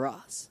compassion for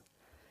us.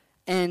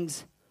 And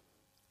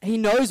he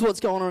knows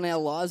what's going on in our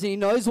lives. And he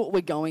knows what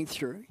we're going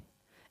through.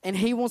 And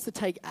he wants to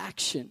take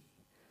action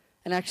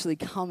and actually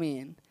come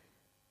in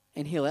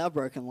and heal our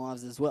broken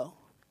lives as well.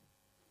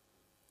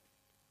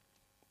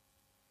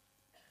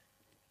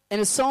 And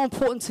it's so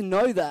important to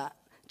know that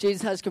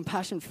Jesus has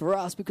compassion for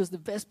us, because the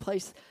best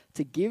place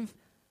to give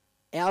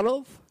out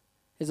of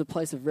is a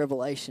place of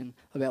revelation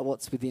about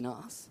what's within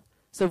us.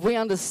 So if we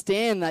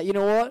understand that, you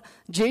know what?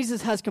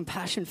 Jesus has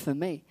compassion for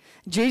me.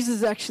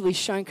 Jesus has actually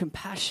shown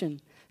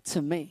compassion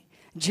to me.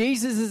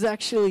 Jesus has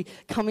actually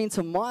come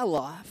into my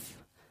life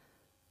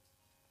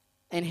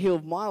and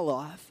healed my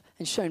life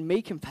and shown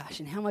me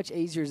compassion. How much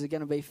easier is it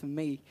going to be for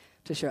me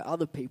to show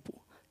other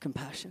people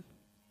compassion?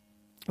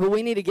 But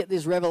we need to get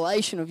this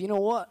revelation of, you know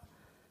what?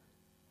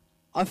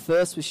 I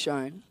first was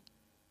shown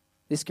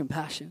this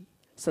compassion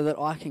so that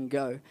I can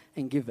go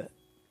and give it.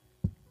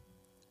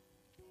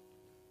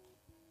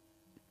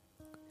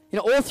 You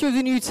know, all through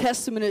the New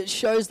Testament, it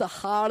shows the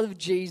heart of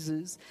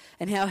Jesus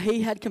and how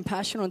he had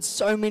compassion on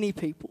so many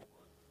people.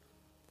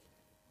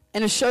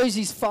 And it shows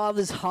his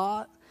Father's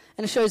heart,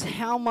 and it shows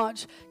how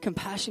much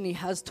compassion he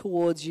has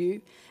towards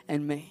you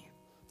and me.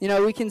 You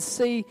know, we can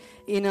see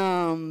in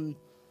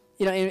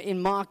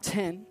Mark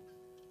 10,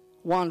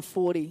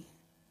 1:40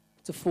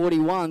 to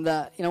 41,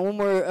 that, you know, when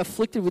we're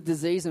afflicted with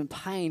disease and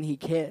pain, he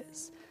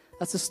cares.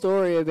 That's a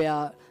story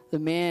about the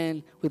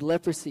man with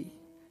leprosy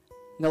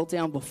knelt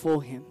down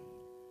before him.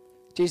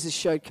 Jesus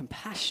showed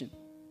compassion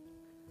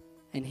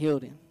and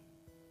healed him.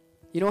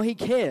 You know, he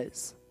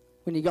cares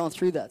when you're going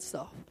through that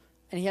stuff.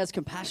 And he has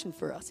compassion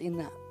for us in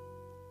that.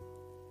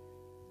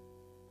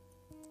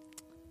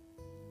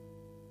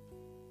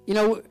 You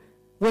know,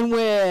 when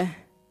we're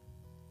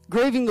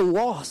grieving the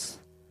loss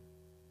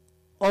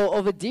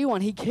of a dear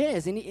one, he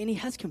cares and he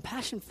has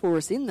compassion for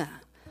us in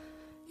that.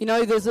 You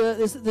know, there's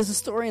a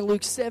story in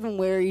Luke 7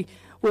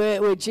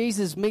 where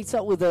Jesus meets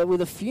up with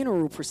a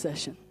funeral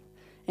procession.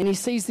 And he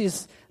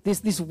sees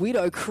this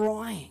widow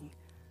crying.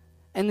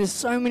 And there's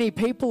so many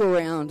people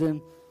around.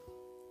 And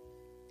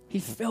he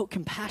felt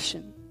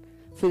compassion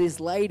for this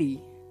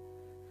lady.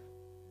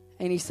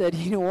 And he said,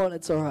 you know what?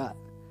 It's all right.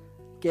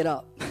 Get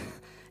up.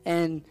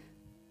 And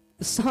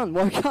the son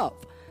woke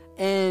up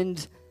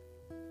and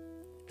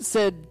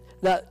said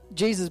that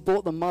Jesus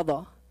brought the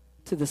mother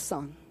to the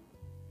son.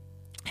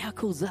 How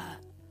cool is that?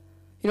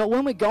 You know,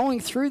 when we're going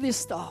through this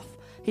stuff,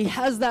 he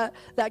has that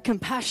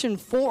compassion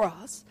for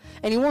us,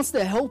 and he wants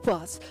to help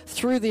us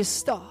through this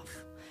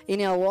stuff in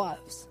our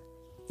lives.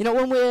 You know,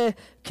 when we're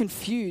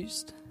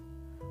confused,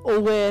 or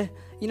we're,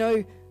 you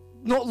know,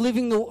 not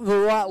living the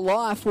right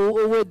life,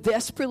 or we're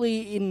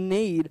desperately in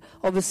need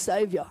of a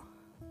Savior,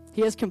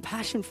 he has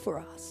compassion for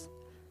us.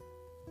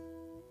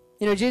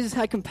 You know, Jesus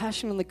had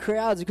compassion on the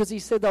crowds because he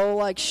said they were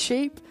like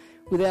sheep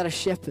without a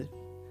shepherd.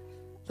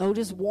 They were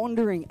just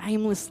wandering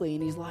aimlessly,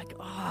 and he's like,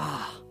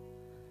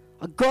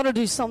 I've got to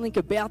do something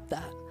about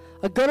that.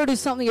 I've got to do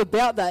something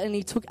about that. And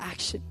he took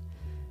action.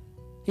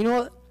 You know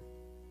what?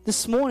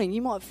 This morning,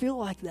 you might feel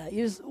like that.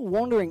 You're just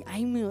wandering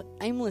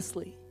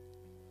aimlessly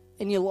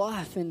in your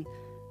life, and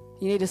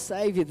you need a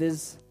Savior.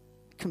 There's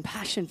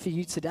compassion for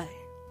you today.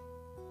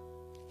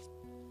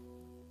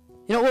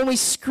 You know, when we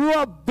screw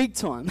up big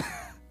time,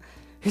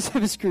 who's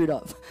ever screwed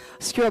up?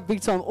 I screw up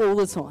big time all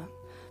the time.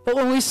 But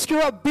when we screw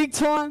up big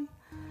time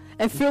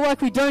and feel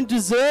like we don't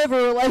deserve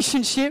a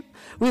relationship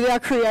with our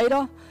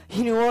Creator,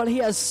 you know what? He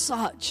has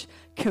such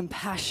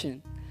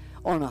compassion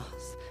on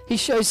us. He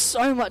shows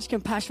so much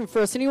compassion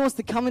for us, and he wants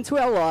to come into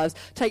our lives,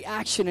 take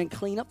action and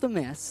clean up the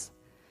mess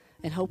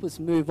and help us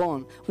move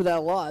on with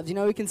our lives. You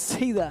know, we can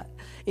see that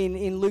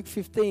in Luke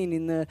 15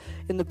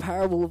 in the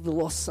parable of the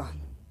lost son.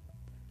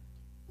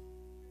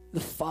 The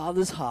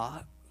Father's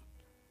heart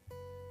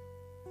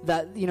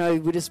that, you know,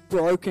 we're just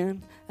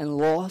broken and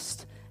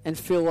lost and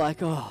feel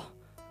like,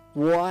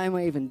 why am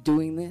I even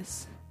doing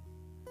this?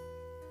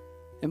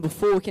 And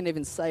before we can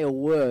even say a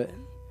word,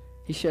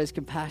 he shows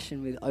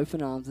compassion with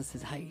open arms and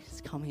says, hey,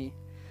 just come here.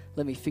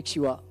 Let me fix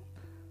you up.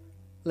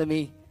 Let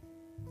me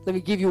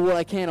give you what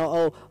I can.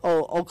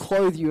 I'll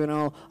clothe you, and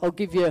I'll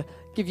give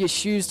you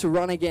shoes to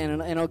run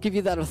again, and I'll give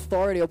you that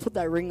authority. I'll put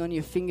that ring on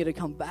your finger to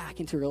come back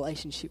into a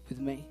relationship with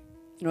me.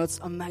 You know, it's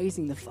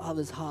amazing, the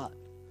Father's heart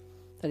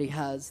that he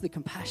has, the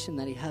compassion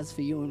that he has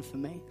for you and for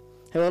me.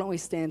 Hey, why don't we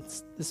stand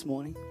this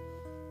morning?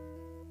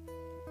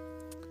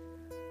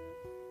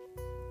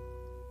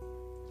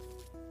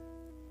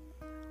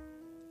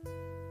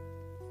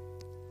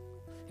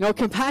 You know,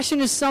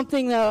 compassion is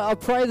something that I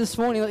pray this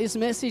morning, that this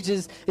message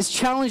has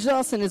challenged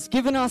us, and it's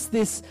given us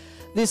this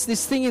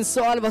thing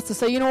inside of us to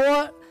say, you know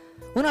what?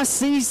 When I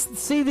see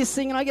this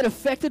thing and I get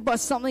affected by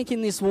something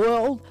in this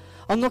world,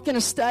 I'm not going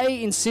to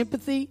stay in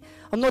sympathy.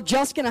 I'm not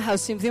just going to have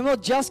sympathy. I'm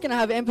not just going to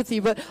have empathy,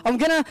 but I'm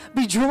going to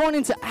be drawn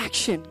into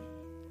action,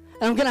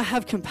 and I'm going to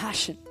have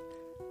compassion.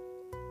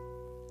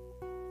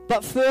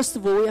 But first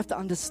of all, we have to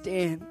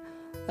understand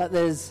that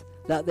there's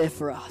that there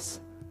for us.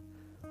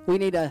 We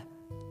need to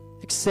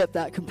accept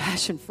that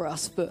compassion for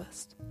us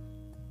first.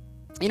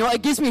 You know,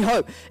 it gives me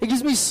hope. It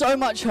gives me so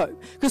much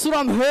hope. Because when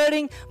I'm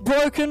hurting,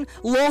 broken,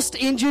 lost,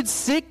 injured,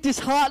 sick,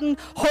 disheartened,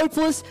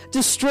 hopeless,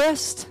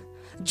 distressed,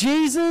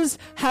 Jesus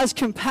has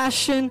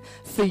compassion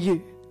for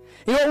you.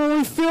 You know, when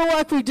we feel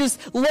like we've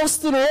just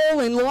lost it all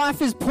and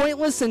life is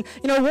pointless, and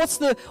you know, what's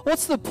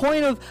the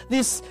point of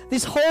this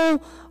whole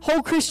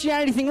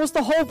Christianity thing? What's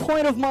the whole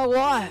point of my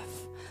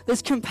life?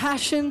 There's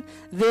compassion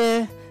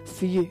there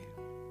for you.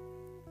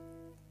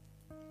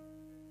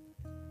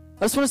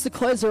 I just want us to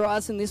close our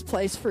eyes in this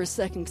place for a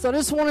second, because I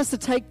just want us to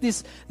take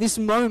this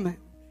moment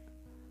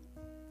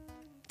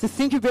to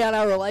think about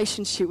our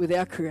relationship with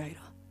our Creator,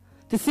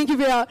 to think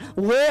about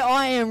where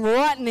I am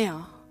right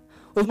now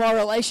with my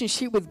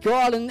relationship with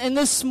God. And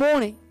this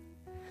morning,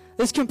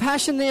 there's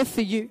compassion there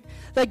for you,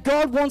 that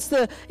God wants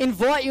to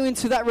invite you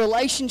into that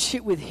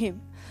relationship with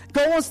Him.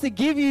 God wants to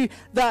give you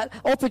that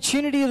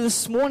opportunity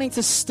this morning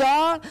to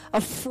start a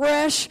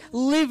fresh,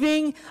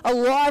 living,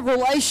 alive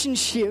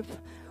relationship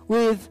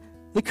with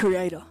the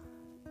Creator.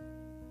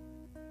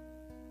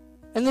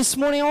 And this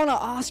morning I want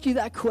to ask you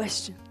that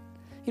question.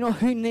 You know,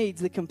 who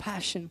needs the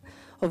compassion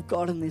of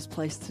God in this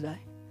place today?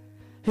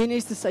 Who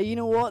needs to say, you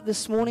know what,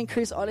 this morning,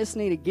 Chris, I just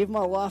need to give my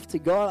life to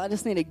God. I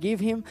just need to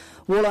give Him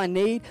what I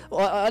need.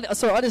 I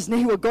just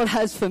need what God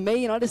has for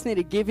me, and I just need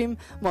to give Him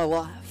my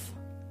life.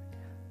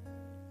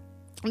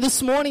 And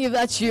this morning, if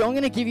that's you, I'm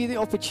going to give you the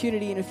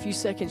opportunity in a few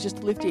seconds just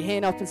to lift your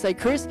hand up and say,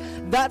 Chris,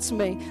 that's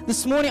me.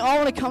 This morning, I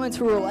want to come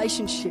into a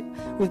relationship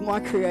with my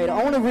Creator.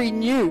 I want to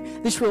renew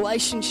this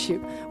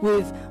relationship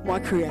with my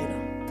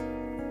Creator.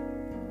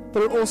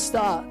 But it all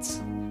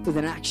starts with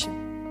an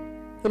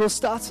action. It all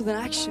starts with an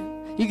action.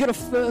 You got to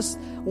first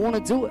want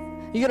to do it.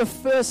 You got to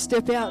first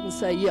step out and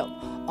say, yep,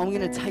 I'm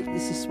going to take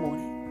this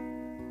morning.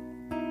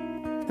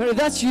 And if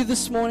that's you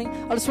this morning,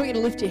 I just want you to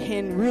lift your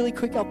hand really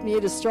quick up in the air,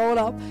 just throw it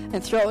up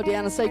and throw it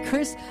down and say,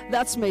 Chris,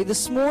 that's me.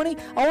 This morning,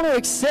 I want to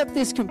accept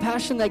this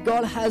compassion that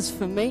God has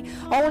for me.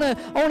 I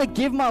want to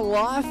give my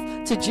life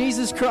to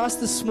Jesus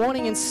Christ this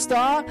morning and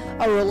start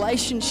a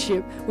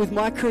relationship with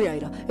my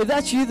Creator. If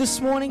that's you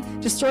this morning,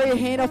 just throw your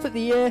hand up at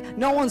the air.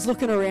 No one's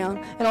looking around.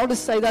 And I'll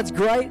just say, that's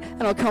great,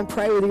 and I'll come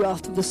pray with you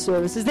after the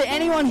service. Is there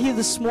anyone here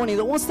this morning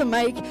that wants to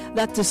make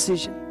that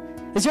decision?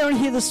 Is there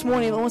anyone here this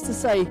morning that wants to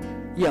say,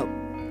 yep,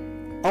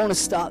 I want to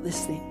start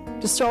this thing?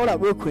 Just throw it up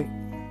real quick.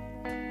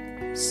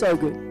 So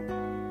good.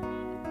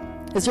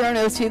 Is there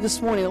anyone else here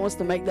this morning that wants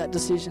to make that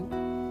decision?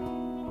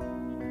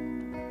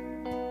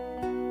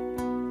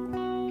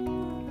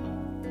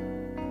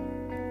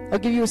 I'll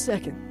give you a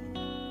second.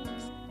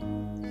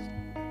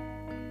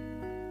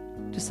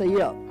 Just say,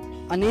 yeah,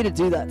 I need to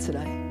do that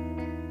today.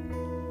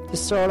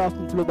 Just throw it up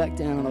and throw it back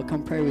down, and I'll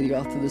come pray with you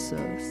after the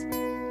service.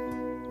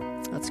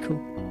 That's cool.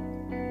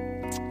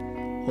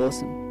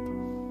 Awesome.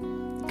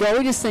 God,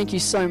 we just thank you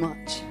so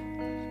much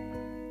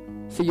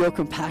for your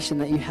compassion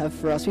that you have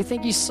for us. We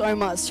thank you so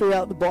much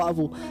throughout the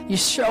Bible. You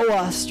show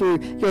us through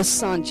your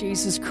Son,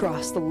 Jesus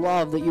Christ, the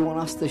love that you want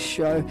us to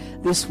show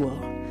this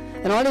world.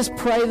 And I just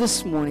pray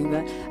this morning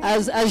that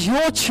as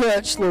your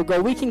church, Lord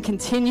God, we can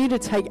continue to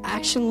take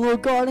action,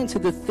 Lord God, into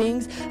the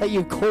things that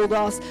you've called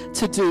us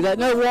to do. That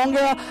no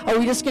longer are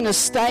we just going to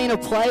stay in a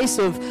place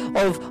of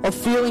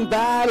feeling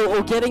bad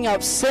or getting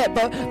upset,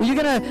 but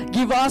you're going to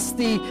give us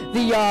the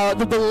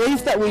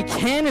belief that we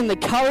can and the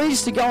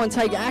courage to go and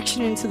take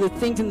action into the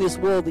things in this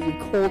world that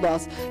you've called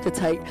us to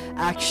take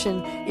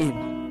action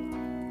in.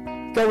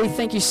 God, we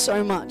thank you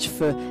so much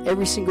for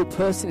every single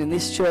person in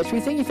this church. We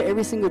thank you for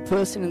every single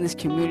person in this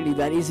community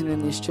that isn't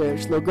in this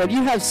church, Lord God.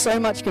 You have so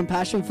much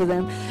compassion for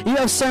them. You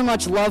have so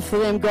much love for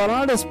them, God. And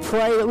I just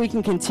pray that we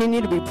can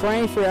continue to be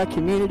praying for our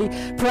community,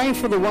 praying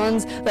for the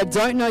ones that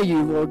don't know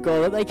you, Lord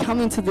God, that they come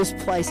into this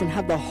place and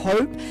have the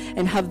hope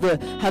and have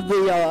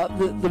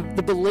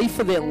the belief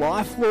for their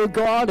life, Lord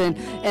God, and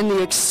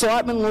the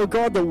excitement, Lord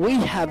God, that we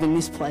have in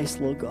this place,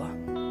 Lord God.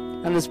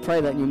 And I just pray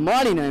that in your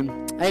mighty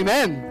name.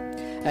 Amen.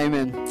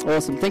 Amen.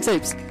 Awesome. Thanks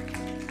heaps.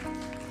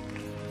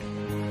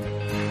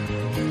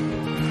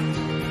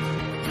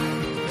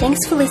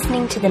 Thanks for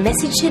listening to the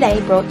message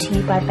today brought to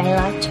you by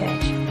Baylife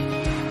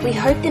Church. We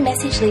hope the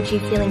message leaves you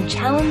feeling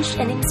challenged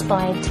and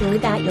inspired to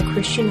live out your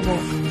Christian walk.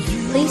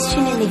 Please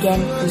tune in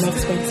again for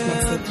next week's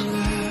message.